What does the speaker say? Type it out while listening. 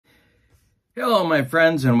Hello, my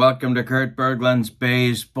friends, and welcome to Kurt Berglund's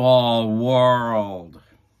Baseball World.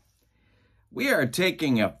 We are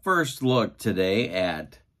taking a first look today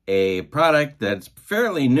at a product that's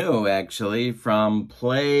fairly new, actually, from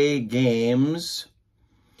Play Games.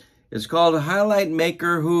 It's called Highlight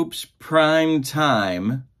Maker Hoops Prime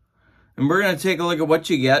Time. And we're going to take a look at what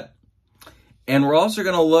you get. And we're also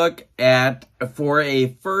going to look at, for a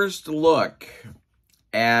first look,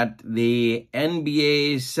 at the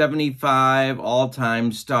NBA 75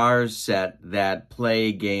 all-time stars set that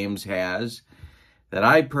Play Games has that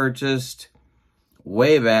I purchased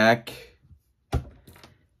way back.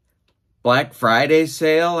 Black Friday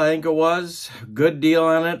sale, I think it was. Good deal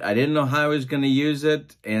on it. I didn't know how I was going to use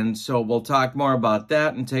it, and so we'll talk more about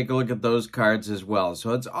that and take a look at those cards as well.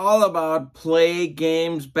 So it's all about Play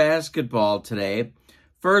Games basketball today.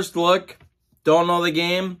 First look, don't know the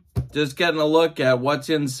game, just getting a look at what's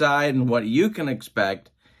inside and what you can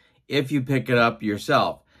expect if you pick it up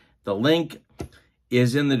yourself. The link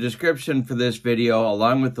is in the description for this video,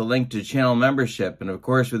 along with the link to channel membership. And of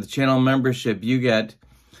course, with channel membership, you get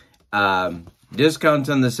discounts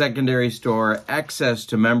on the secondary store, access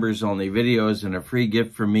to members-only videos, and a free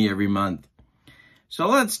gift from me every month. So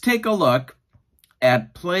let's take a look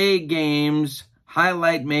at Play Games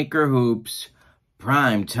Highlight Maker Hoops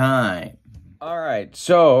Prime Time. All right,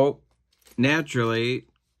 so naturally,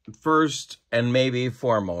 first and maybe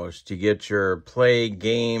foremost, you get your Play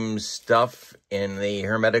Games stuff in the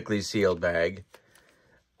hermetically sealed bag,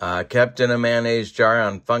 kept in a mayonnaise jar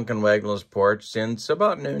on Funk and Wagnall's porch since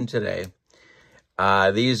about noon today.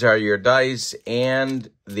 These are your dice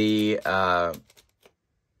and the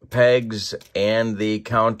pegs and the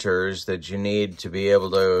counters that you need to be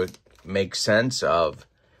able to make sense of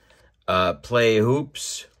Play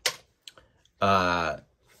Hoops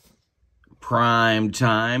Prime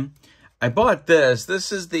Time. I bought this.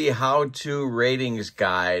 This is the how-to ratings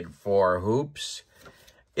guide for hoops.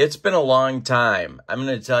 It's been a long time. I'm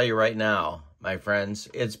going to tell you right now, my friends,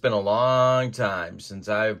 it's been a long time since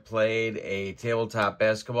I've played a tabletop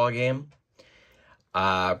basketball game.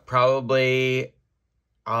 Probably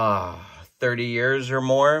 30 years or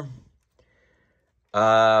more.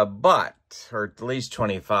 Or at least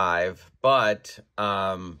 25. But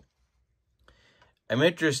I'm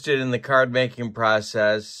interested in the card making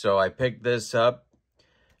process, so I picked this up.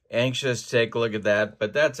 Anxious to take a look at that,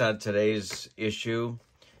 but that's not today's issue.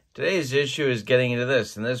 Today's issue is getting into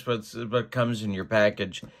this, and this is what comes in your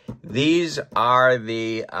package. These are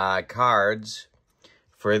the cards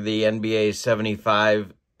for the NBA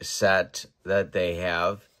 75 set that they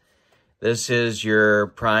have. This is your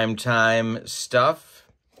primetime stuff.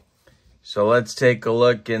 So let's take a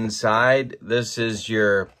look inside. This is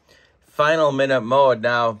your final minute mode.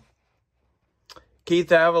 Now, Keith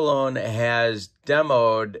Avalone has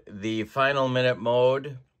demoed the final minute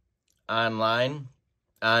mode online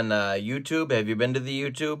on YouTube. Have you been to the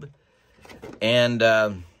YouTube? And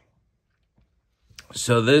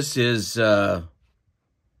so this is,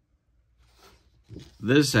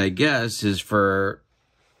 this I guess is for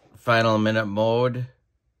final minute mode.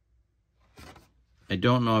 I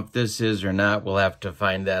don't know if this is or not. We'll have to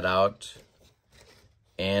find that out.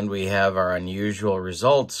 And we have our unusual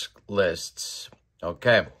results lists.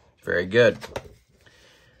 Okay, very good.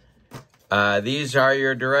 These are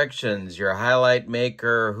your directions, your Highlight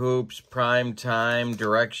Maker Hoops Prime Time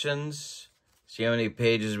directions. See how many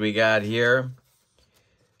pages we got here?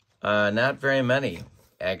 Not very many,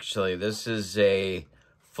 actually. This is a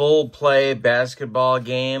full play basketball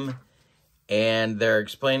game, and they're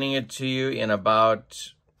explaining it to you in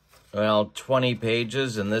about, well, 20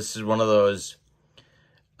 pages, and this is one of those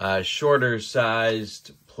shorter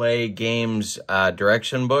sized Play Games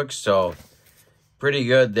direction books, so pretty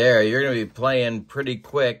good there. You're going to be playing pretty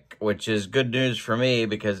quick, which is good news for me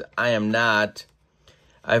because I am not.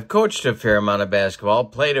 I've coached a fair amount of basketball,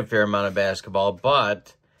 played a fair amount of basketball,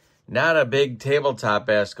 but not a big tabletop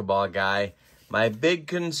basketball guy. My big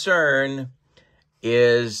concern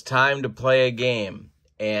is time to play a game,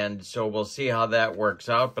 and so we'll see how that works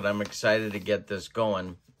out, but I'm excited to get this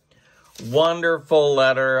going. Wonderful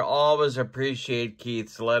letter. Always appreciate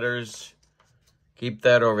Keith's letters. Keep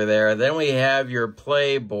that over there. Then we have your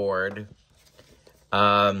play board.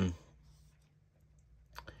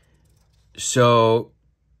 So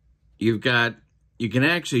you can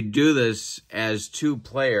actually do this as two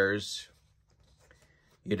players.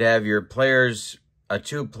 You'd have your players, a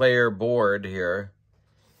two-player board here.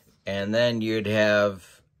 And then you'd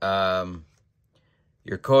have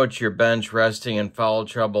your coach, your bench, resting and foul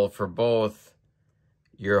trouble for both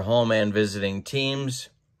your home and visiting teams.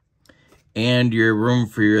 and your room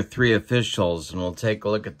for your 3 officials. And we'll take a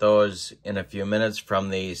look at those in a few minutes from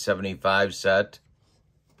the 75 set.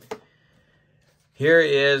 Here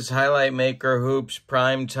is Highlight Maker Hoops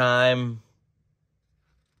Prime Time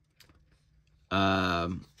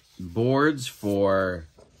boards for,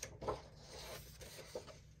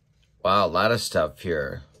 wow, a lot of stuff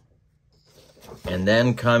here. And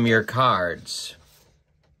then come your cards.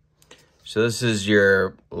 So this is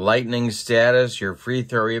your lightning status, your free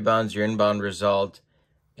throw rebounds, your inbound result,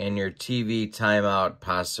 and your TV timeout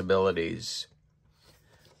possibilities.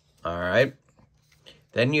 All right.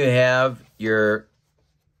 Then you have your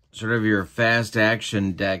sort of your fast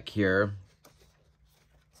action deck here.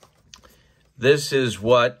 This is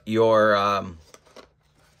what your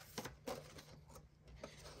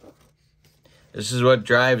this is what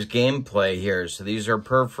drives gameplay here. So these are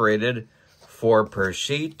perforated, 4 per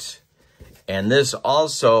sheet. And this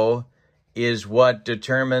also is what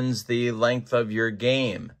determines the length of your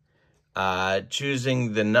game.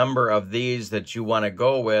 Choosing the number of these that you want to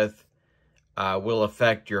go with will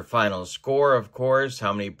affect your final score, of course,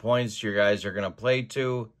 how many points you guys are going to play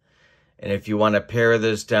to. And if you want to pare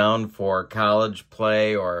this down for college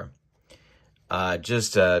play or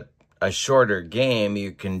just a shorter game,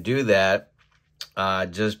 you can do that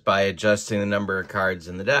just by adjusting the number of cards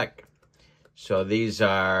in the deck. So these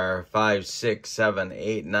are 5, 6, 7,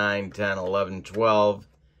 8, 9, 10, 11, 12.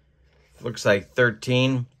 Looks like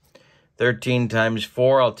 13. 13 times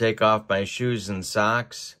 4. I'll take off my shoes and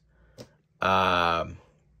socks.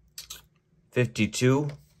 52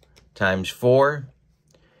 times 4.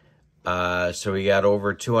 So we got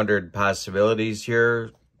over 200 possibilities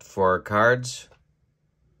here for cards.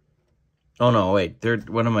 Oh, no, wait.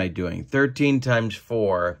 What am I doing? 13 times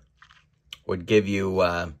 4 would give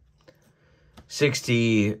you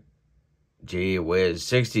 60, gee whiz,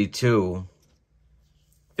 62,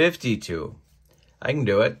 52. I can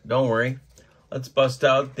do it. Don't worry. Let's bust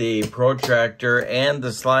out the protractor and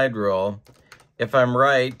the slide rule. If I'm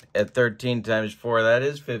right, at 13 times 4, that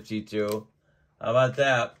is 52. How about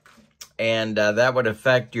that? And that would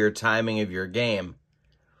affect your timing of your game.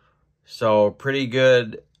 So pretty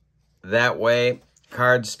good that way.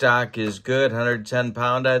 Card stock is good, 110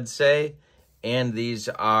 pound, I'd say. And these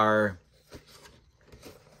are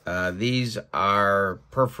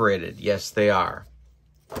perforated. Yes, they are.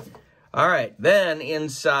 All right, then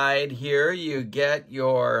inside here you get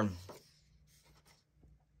your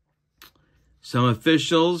some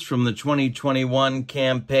officials from the 2021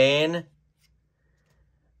 campaign.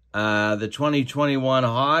 The 2021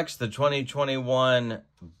 Hawks, the 2021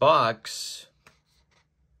 Bucks,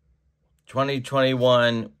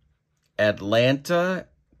 2021 Atlanta,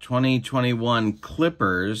 2021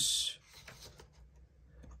 Clippers,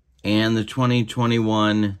 and the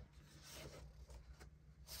 2021,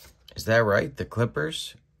 is that right? The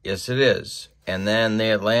Clippers? Yes, it is. And then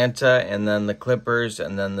the Atlanta, and then the Clippers,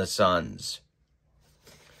 and then the Suns.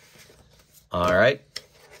 All right.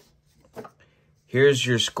 Here's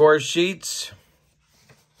your score sheets.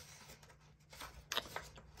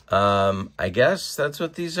 I guess that's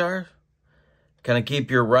what these are. Kind of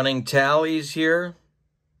keep your running tallies here.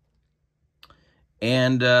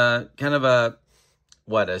 And kind of a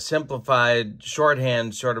simplified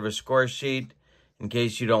shorthand sort of a score sheet in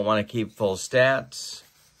case you don't want to keep full stats.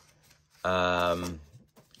 And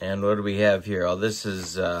what do we have here? Oh, this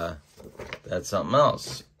is, that's something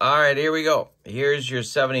else. All right, here we go. Here's your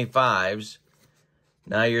 75s.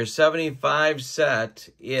 Now, your 75 set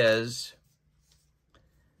is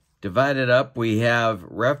divided up. We have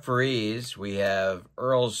referees. We have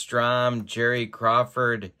Earl Strom, Jerry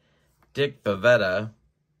Crawford, Dick Bavetta.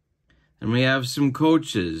 And we have some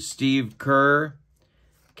coaches. Steve Kerr,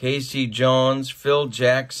 Casey Jones, Phil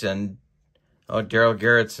Jackson. Oh, Daryl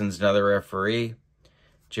Garrettson's another referee.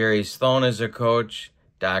 Jerry Sloan is a coach.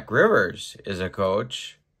 Doc Rivers is a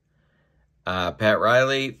coach. Pat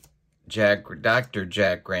Riley, Dr.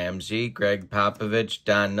 Jack Ramsey, Greg Popovich,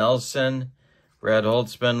 Don Nelson, Red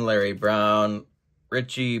Holtzman, Larry Brown,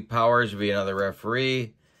 Richie Powers would be another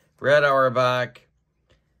referee, Red Auerbach,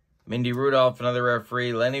 Mindy Rudolph, another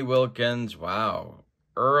referee, Lenny Wilkins, wow,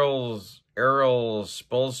 Errol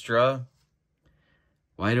Spolstra.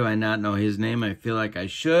 Why do I not know his name? I feel like I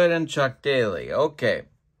should. And Chuck Daly. Okay.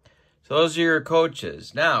 So those are your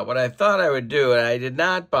coaches. Now, what I thought I would do, and I did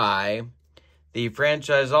not buy the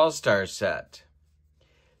Franchise All-Star set.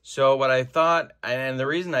 So what I thought, and the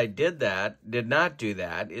reason I did not do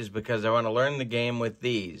that, is because I want to learn the game with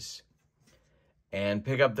these and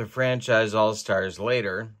pick up the Franchise All-Stars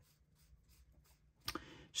later.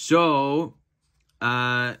 So,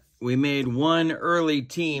 we made one early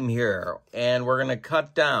team here, and we're going to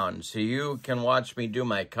cut down so you can watch me do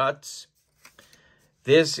my cuts.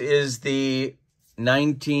 This is the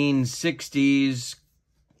 1960s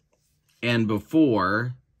and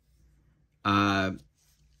before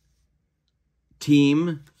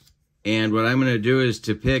team, and what I'm going to do is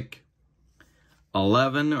to pick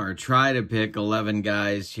 11 or try to pick 11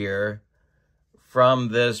 guys here from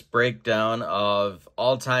this breakdown of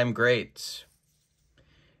all-time greats.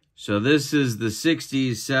 So this is the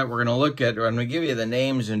 60s set. We're going to look at, I'm going to give you the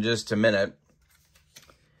names in just a minute.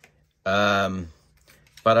 But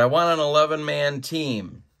I want an 11-man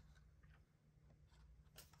team.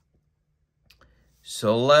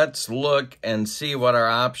 So let's look and see what our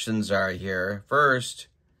options are here. First,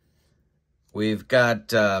 we've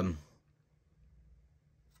got... all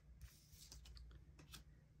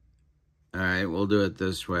right, we'll do it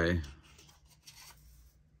this way.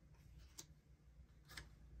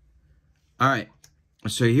 All right,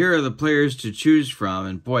 so here are the players to choose from,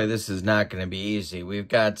 and boy, this is not going to be easy. We've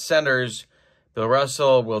got centers, Bill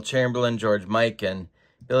Russell, Will Chamberlain, George Mikan.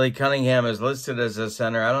 Billy Cunningham is listed as a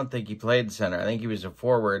center. I don't think he played center. I think he was a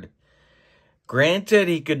forward. Granted,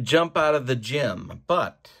 he could jump out of the gym,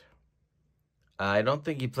 but I don't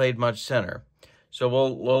think he played much center. So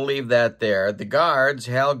we'll leave that there. The guards,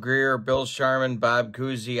 Hal Greer, Bill Sharman, Bob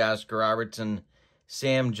Cousy, Oscar Robertson,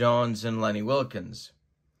 Sam Jones, and Lenny Wilkins.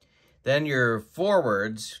 Then your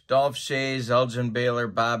forwards, Dolph Schayes, Elgin Baylor,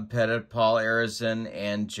 Bob Pettit, Paul Arizin,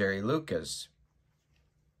 and Jerry Lucas.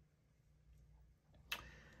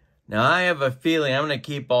 Now, I have a feeling, I'm going to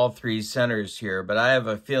keep all three centers here, but I have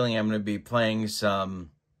a feeling I'm going to be playing some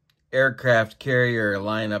aircraft carrier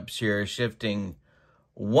lineups here, shifting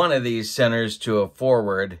one of these centers to a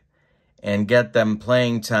forward and get them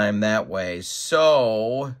playing time that way.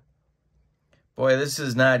 So, boy, this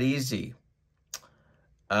is not easy.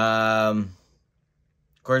 Of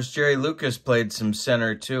course, Jerry Lucas played some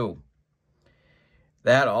center too.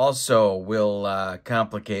 That also will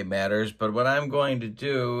complicate matters, but what I'm going to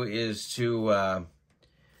do is to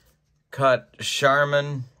cut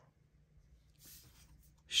Sharman,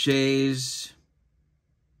 Schayes,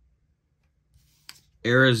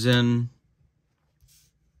 Arizin,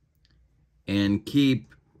 and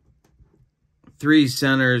keep three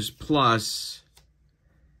centers plus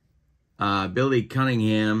Billy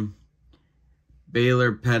Cunningham,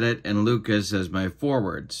 Baylor, Pettit, and Lucas as my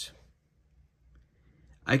forwards.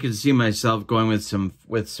 I could see myself going with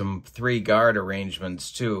some three guard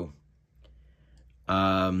arrangements too.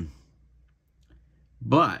 But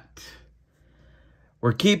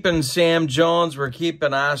we're keeping Sam Jones, we're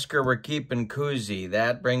keeping Oscar, we're keeping Cousy.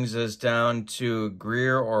 That brings us down to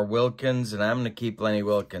Greer or Wilkins, and I'm going to keep Lenny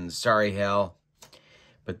Wilkins. Sorry, Hal.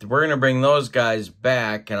 But we're going to bring those guys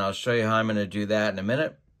back, and I'll show you how I'm going to do that in a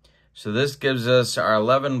minute. So this gives us our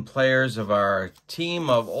 11 players of our team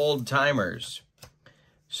of old-timers.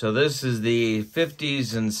 So this is the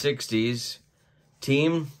 50s and 60s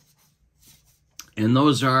team, and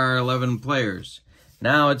those are our 11 players.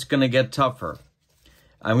 Now it's going to get tougher.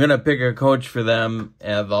 I'm going to pick a coach for them,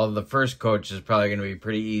 and the first coach is probably going to be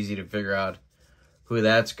pretty easy to figure out who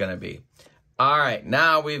that's going to be. All right,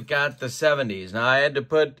 now we've got the 70s. Now, I had to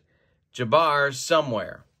put Jabbar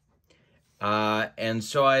somewhere. And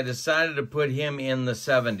so I decided to put him in the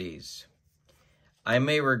 70s. I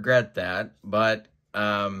may regret that, but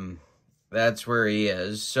that's where he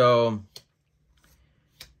is. So,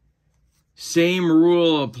 same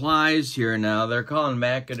rule applies here now. They're calling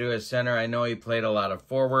McAdoo a center. I know he played a lot of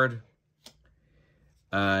forward.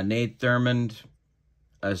 Nate Thurmond,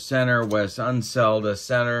 a center. Wes Unseld, a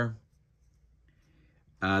center.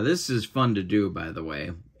 This is fun to do, by the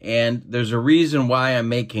way. And there's a reason why I'm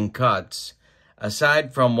making cuts.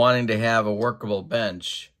 Aside from wanting to have a workable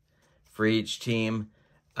bench for each team,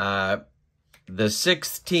 the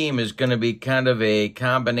sixth team is going to be kind of a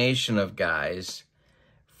combination of guys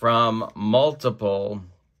from multiple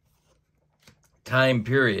time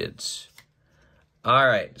periods. All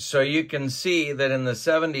right, so you can see that in the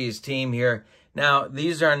 70s team here, now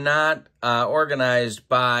these are not organized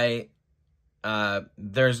by...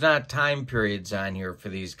 there's not time periods on here for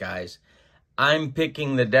these guys. I'm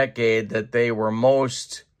picking the decade that they were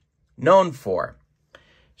most known for.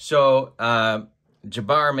 So,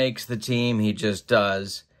 Jabbar makes the team. He just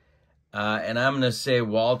does. And I'm going to say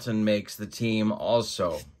Walton makes the team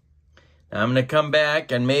also. Now, I'm going to come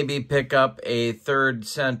back and maybe pick up a third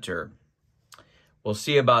center. We'll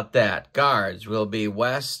see about that. Guards will be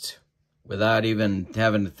West, without even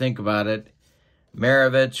having to think about it.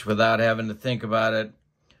 Maravich, without having to think about it.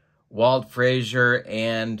 Walt Frazier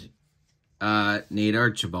and Nate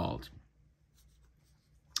Archibald.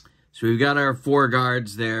 So we've got our 4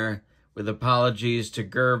 guards there, with apologies to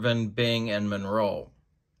Gervin, Bing, and Monroe.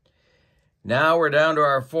 Now we're down to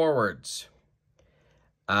our forwards.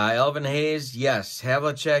 Elvin Hayes, yes.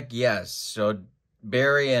 Havlicek, yes. So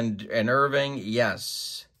Barry and Irving,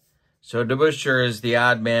 yes. So DeBusschere is the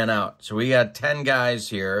odd man out. So we got 10 guys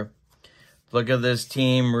here. Look at this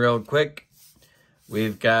team real quick.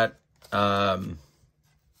 We've got Jabbar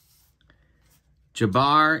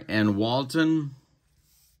and Walton.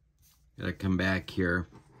 Gotta come back here.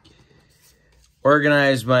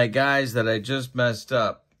 Organize my guys that I just messed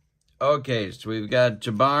up. Okay, so we've got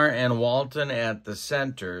Jabbar and Walton at the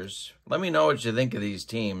centers. Let me know what you think of these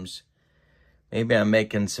teams. Maybe I'm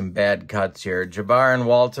making some bad cuts here. Jabbar and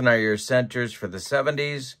Walton are your centers for the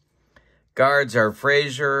 70s. Guards are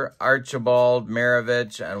Frazier, Archibald,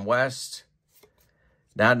 Maravich, and West.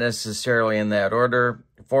 Not necessarily in that order.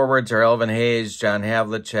 Forwards are Elvin Hayes, John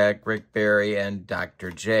Havlicek, Rick Barry, and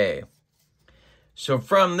Dr. J. So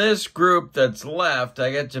from this group that's left,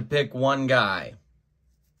 I get to pick one guy.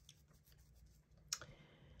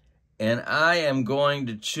 And I am going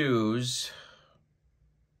to choose...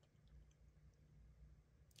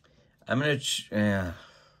 I'm going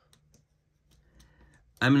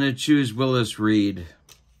to choose Willis Reed.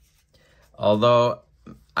 Although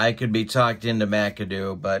I could be talked into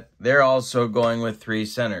McAdoo, but they're also going with 3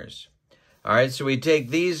 centers. All right, so we take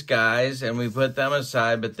these guys and we put them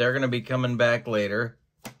aside, but they're going to be coming back later.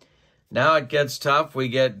 Now it gets tough. We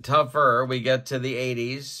get tougher. We get to the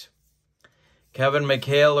 80s. Kevin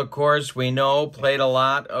McHale, of course, we know, played a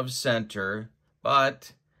lot of center,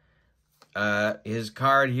 but... his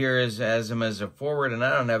card here has him as a forward, and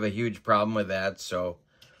I don't have a huge problem with that, so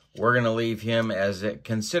we're going to leave him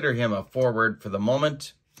consider him a forward for the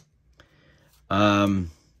moment.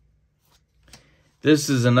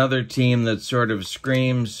 This is another team that sort of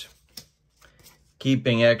screams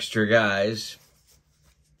keeping extra guys,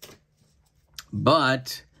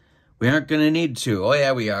 but we aren't going to need to. Oh,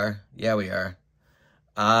 yeah, we are. Yeah, we are.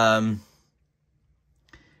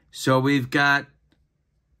 So we've got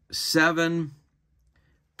 7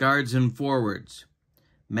 guards and forwards.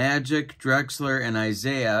 Magic, Drexler, and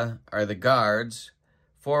Isaiah are the guards.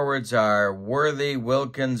 Forwards are Worthy,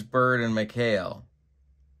 Wilkins, Bird, and McHale.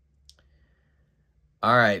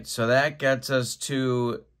 All right, so that gets us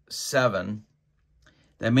to 7.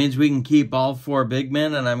 That means we can keep all 4 big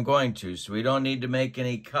men, and I'm going to. So we don't need to make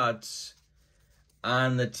any cuts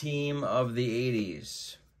on the team of the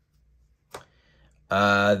 80s.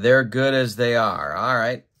 They're good as they are. All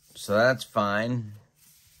right. So that's fine.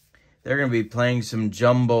 They're going to be playing some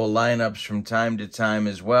jumbo lineups from time to time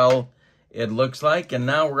as well, it looks like. And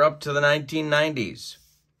now we're up to the 1990s.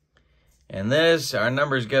 And our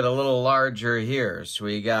numbers get a little larger here. So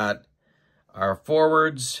we got our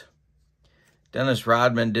forwards. Dennis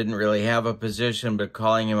Rodman didn't really have a position, but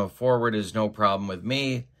calling him a forward is no problem with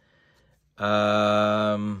me.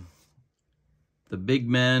 The big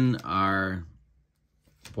men are,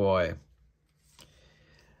 boy...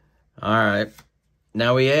 All right.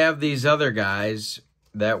 Now we have these other guys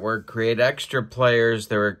that were extra players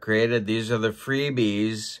that were created. These are the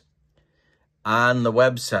freebies on the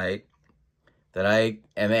website that I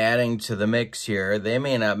am adding to the mix here. They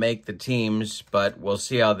may not make the teams, but we'll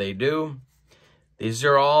see how they do. These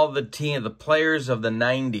are all the players of the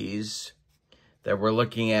 90s that we're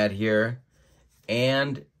looking at here.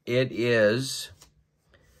 And it is...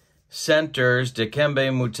 centers, Dikembe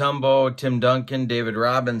Mutombo, Tim Duncan, David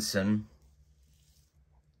Robinson.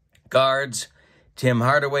 Guards, Tim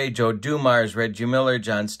Hardaway, Joe Dumars, Reggie Miller,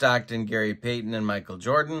 John Stockton, Gary Payton, and Michael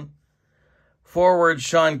Jordan. Forwards,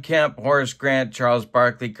 Sean Kemp, Horace Grant, Charles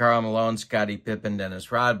Barkley, Karl Malone, Scottie Pippen, Dennis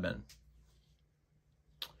Rodman.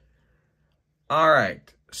 All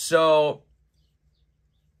right, so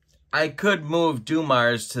I could move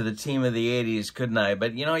Dumars to the team of the 80s, couldn't I?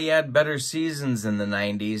 But, you know, he had better seasons in the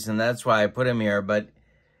 90s, and that's why I put him here. But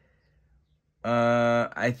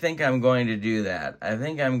I think I'm going to do that. I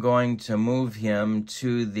think I'm going to move him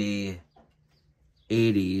to the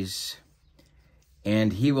 80s,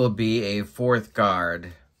 and he will be a 4th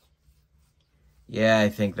guard. Yeah, I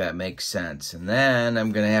think that makes sense. And then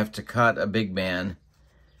I'm going to have to cut a big man.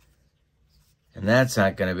 And that's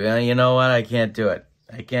not going to be... You know what? I can't do it.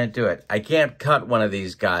 I can't do it. I can't cut one of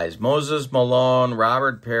these guys. Moses Malone,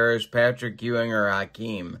 Robert Parrish, Patrick Ewing, or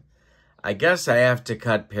Hakeem. I guess I have to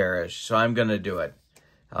cut Parrish, so I'm going to do it.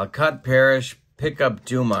 I'll cut Parrish, pick up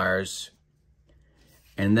Dumars,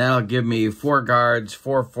 and that'll give me 4 guards,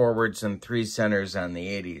 4 forwards, and 3 centers on the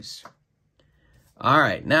 80s. All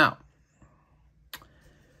right, now,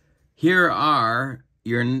 here are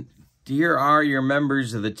your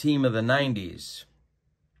members of the team of the 90s.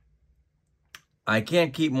 I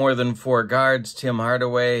can't keep more than 4 guards. Tim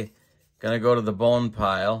Hardaway going to go to the bone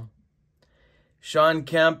pile. Sean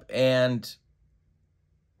Kemp and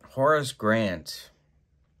Horace Grant.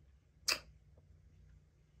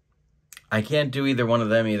 I can't do either one of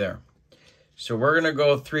them either. So we're going to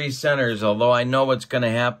go 3 centers, although I know what's going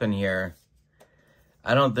to happen here.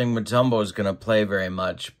 I don't think Mutombo is going to play very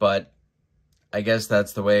much, but I guess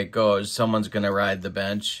that's the way it goes. Someone's going to ride the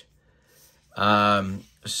bench.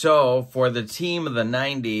 So for the team of the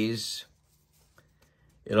 90s,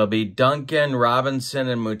 it'll be Duncan, Robinson,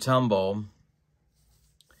 and Mutombo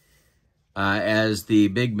as the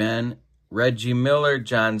big men. Reggie Miller,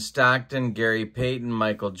 John Stockton, Gary Payton,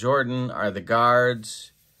 Michael Jordan are the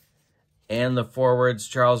guards. And the forwards,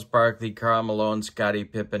 Charles Barkley, Karl Malone, Scottie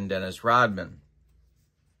Pippen, Dennis Rodman.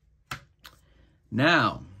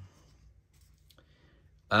 Now,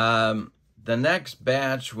 the next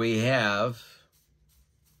batch we have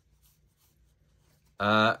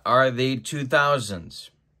are the 2000s.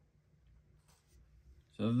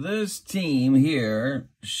 So this team here,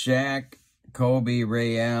 Shaq, Kobe,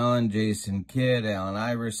 Ray Allen, Jason Kidd, Allen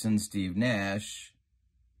Iverson, Steve Nash,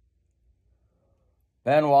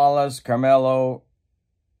 Ben Wallace, Carmelo,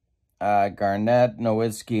 Garnett,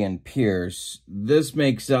 Nowitzki, and Pierce. This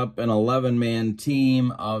makes up an 11-man team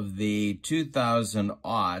of the 2000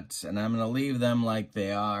 aughts, and I'm going to leave them like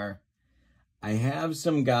they are. I have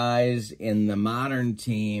some guys in the modern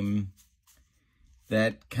team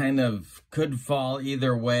that kind of could fall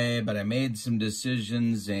either way, but I made some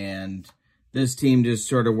decisions, and this team just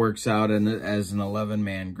sort of works out as an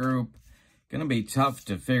 11-man group. Going to be tough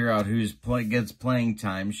to figure out who gets playing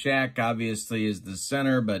time. Shaq obviously is the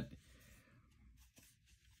center, but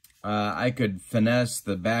I could finesse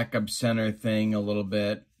the backup center thing a little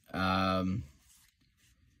bit and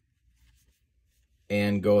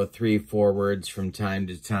go with 3 forwards from time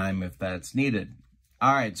to time if that's needed.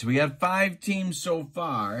 All right, so we got 5 teams so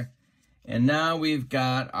far, and now we've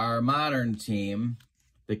got our modern team,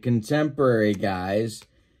 the contemporary guys.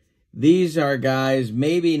 These are guys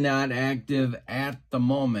maybe not active at the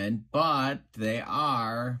moment, but they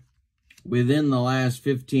are within the last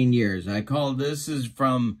 15 years. I call this is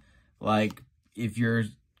from, like, if your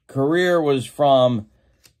career was from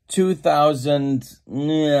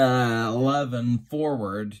 2011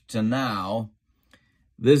 forward to now,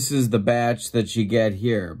 this is the batch that you get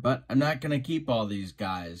here. But I'm not going to keep all these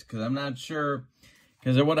guys because I'm not sure.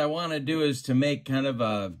 Because what I want to do is to make kind of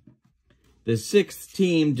the 6th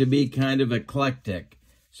team to be kind of eclectic.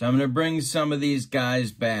 So I'm going to bring some of these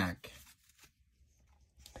guys back.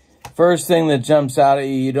 First thing that jumps out at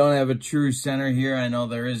you, you don't have a true center here. I know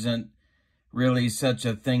there isn't really such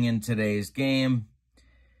a thing in today's game.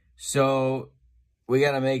 So we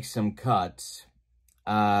got to make some cuts.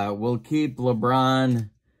 We'll keep LeBron,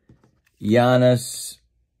 Giannis,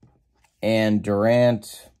 and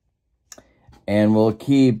Durant. And we'll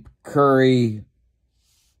keep Curry,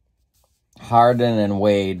 Harden, and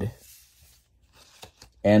Wade.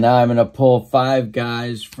 And now I'm going to pull 5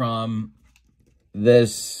 guys from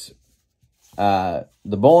this, the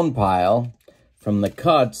bone pile, from the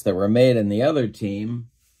cuts that were made in the other team.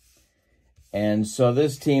 And so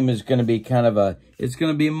this team is going to be kind of it's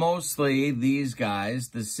going to be mostly these guys,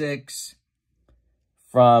 the 6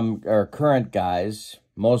 from, or current guys,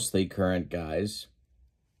 mostly current guys.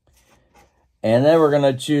 And then we're going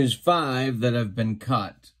to choose 5 that have been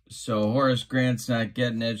cut. So Horace Grant's not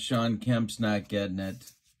getting it. Sean Kemp's not getting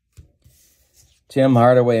it. Tim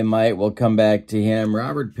Hardaway might. We'll come back to him.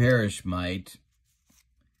 Robert Parrish might.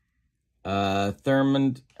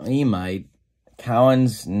 Thurmond, he might.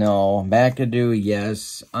 Cowens, no. McAdoo,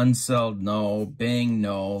 yes. Unseld, no. Bing,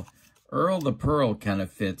 no. Earl the Pearl kind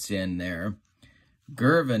of fits in there.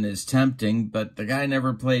 Gervin is tempting, but the guy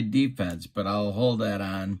never played defense, but I'll hold that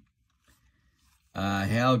on.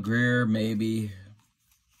 Hal Greer, maybe.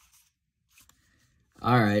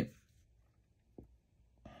 All right.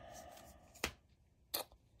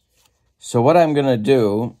 So what I'm going to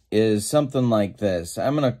do is something like this.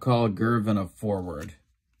 I'm going to call Gervin a forward.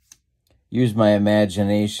 Use my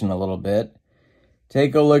imagination a little bit.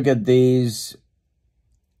 Take a look at these.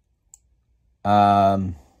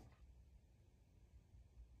 I'm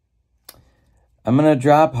going to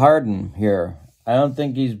drop Harden here. I don't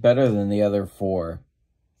think he's better than the other 4.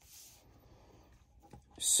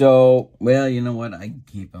 So, well, you know what? I can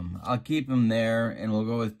keep him. I'll keep him there, and we'll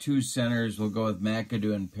go with 2 centers. We'll go with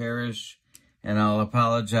McAdoo and Parrish. And I'll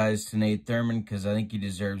apologize to Nate Thurmond because I think he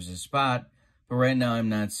deserves a spot. But right now, I'm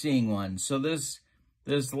not seeing one. So this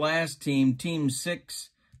last team, Team 6,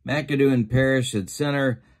 McAdoo and Parrish at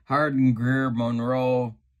center, Harden, Greer,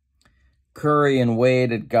 Monroe, Curry and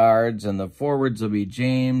Wade at guards, and the forwards will be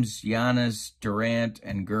James, Giannis, Durant,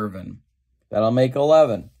 and Gervin. That'll make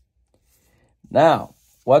 11. Now,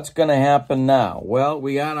 what's going to happen now? Well,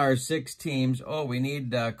 we got our 6 teams. Oh, we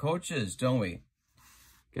need coaches, don't we?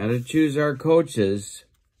 Got to choose our coaches.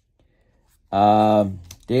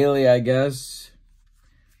 Daly, I guess.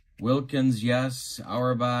 Wilkins, yes.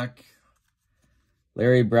 Auerbach.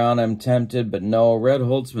 Larry Brown, I'm tempted, but no. Red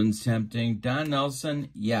Holtzman's tempting. Don Nelson,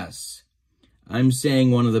 yes. I'm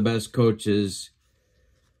saying one of the best coaches.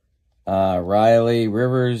 Riley,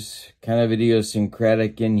 Rivers, kind of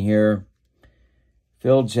idiosyncratic in here.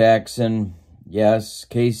 Phil Jackson, yes.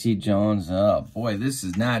 Casey Jones, oh boy, this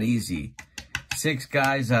is not easy. 6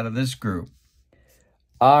 guys out of this group.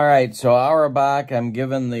 All right, so Auerbach, I'm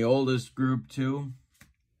giving the oldest group to.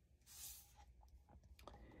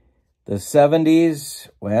 The 70s,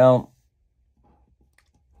 well,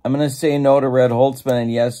 I'm going to say no to Red Holtzman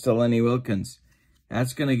and yes to Lenny Wilkens.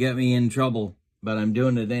 That's going to get me in trouble, but I'm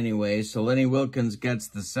doing it anyway. So Lenny Wilkens gets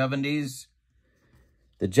the 70s.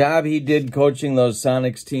 The job he did coaching those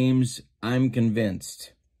Sonics teams, I'm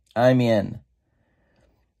convinced. I'm in.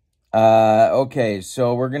 Okay,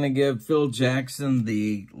 so we're going to give Phil Jackson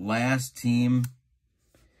the last team.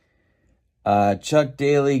 Chuck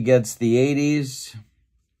Daly gets the 80s.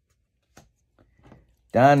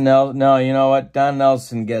 No, you know what? Don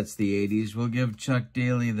Nelson gets the 80s. We'll give Chuck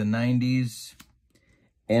Daly the 90s.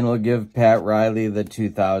 And we'll give Pat Riley the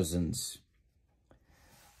 2000s.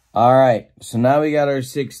 All right, so now we got our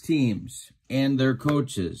 6 teams and their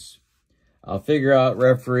coaches. I'll figure out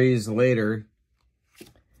referees later.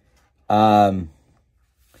 And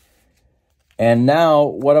now,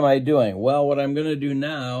 what am I doing? Well, what I'm going to do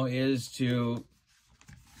now is to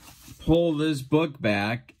pull this book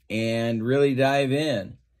back and really dive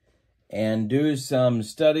in and do some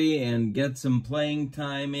study and get some playing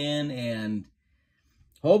time in and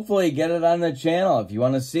hopefully get it on the channel. If you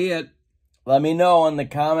want to see it, let me know in the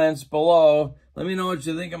comments below. Let me know what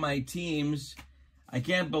you think of my teams. I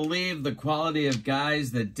can't believe the quality of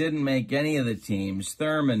guys that didn't make any of the teams.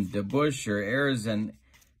 Thurman, DeBuscher, Arizin,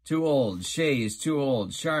 too old. Shays, too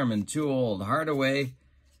old. Sharman, too old. Hardaway,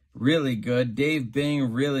 really good. Dave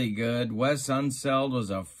Bing, really good. Wes Unseld was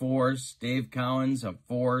a force. Dave Cowens, a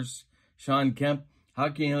force. Sean Kemp, how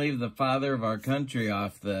can you leave the father of our country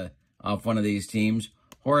off one of these teams?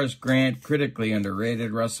 Horace Grant, critically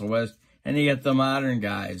underrated. Russell West. And you get the modern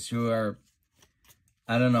guys who are,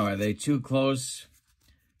 I don't know, are they too close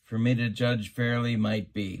for me to judge fairly?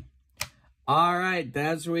 Might be. All right,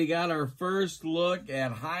 that's where we got our first look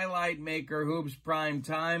at Highlight Maker Hoops Prime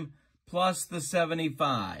Time plus the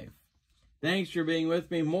 75. Thanks for being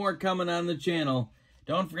with me. More coming on the channel.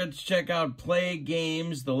 Don't forget to check out Play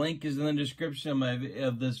Games. The link is in the description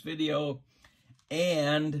of this video.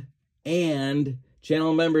 And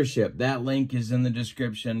channel membership. That link is in the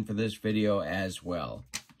description for this video as well.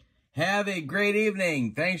 Have a great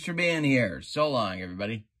evening. Thanks for being here. So long,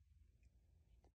 everybody.